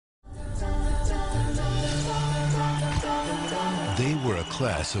They were a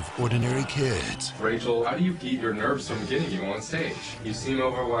class of ordinary kids. Rachel, how do you keep your nerves from getting you on stage? You seem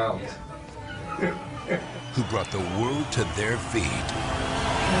overwhelmed. Who brought the world to their feet.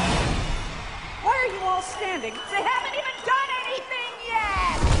 Why are you all standing? They haven't even done anything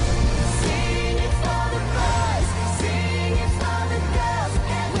yet! Sing it for the boys, sing it for the girls.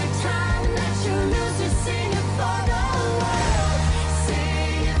 Every time that you lose, you sing it for the world.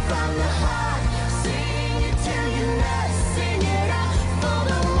 Sing it from the heart, sing it till you nuts. Sing it out for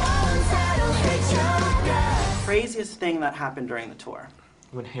the ones that'll hate your guts. Craziest thing that happened during the tour?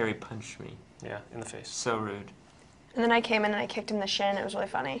 When Harry punched me. Yeah, in the face. So rude. And then I came in and I kicked him in the shin. It was really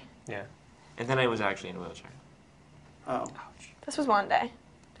funny. Yeah. And then I was actually in a wheelchair. Oh. This was one day.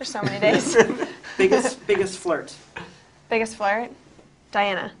 There's so many days. Biggest flirt? Biggest flirt?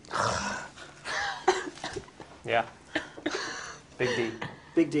 Diana. Yeah. Big D.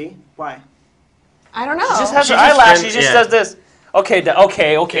 Big D? Why? I don't know. She just has her eyelash. She just does this. Okay,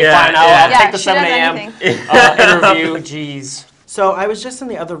 okay, fine. I'll take the 7 a.m. interview. Jeez. So I was just in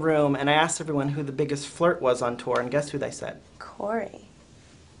the other room and I asked everyone who the biggest flirt was on tour, and guess who they said? Corey.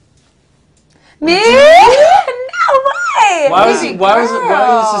 Me? No way! Why was he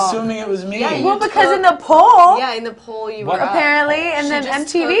assuming it was me? Yeah, well, because in the poll. Yeah, in the poll you were apparently, and then MTV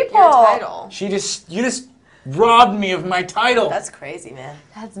took your poll. title. You just robbed me of my title. That's crazy, man.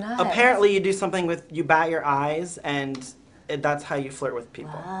 That's nuts. Apparently you do something with, you bat your eyes, and that's how you flirt with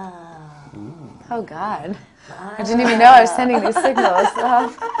people. Oh God. I didn't even know I was sending these signals.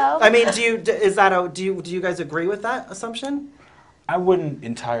 I mean, do you guys agree with that assumption? I wouldn't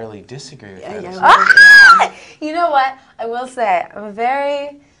entirely disagree with that. You know what? I will say, I'm a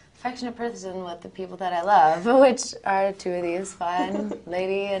very affectionate person with the people that I love, which are two of these fine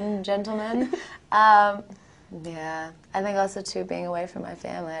lady and gentlemen. Yeah, I think also too, being away from my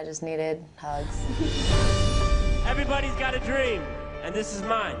family, I just needed hugs. Everybody's got a dream, and this is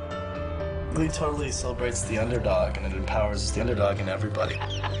mine. Glee totally celebrates the underdog, and it empowers the underdog in everybody.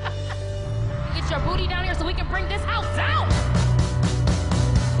 Get your booty down here so we can bring this house down.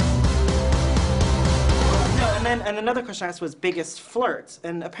 No, and another question I asked was biggest flirt,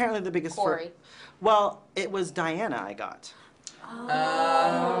 and apparently the biggest Corey. flirt. Well, it was Diana I got.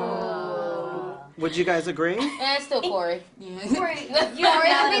 Oh. Would you guys agree? And it's still Corey. Corey would be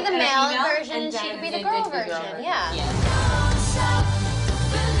the male version, and she could be the girl version. Yeah.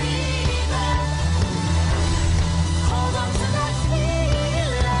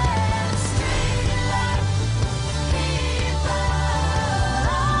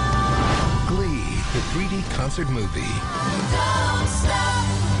 Glee, the 3D concert movie.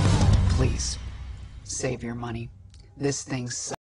 Please, save your money. This thing's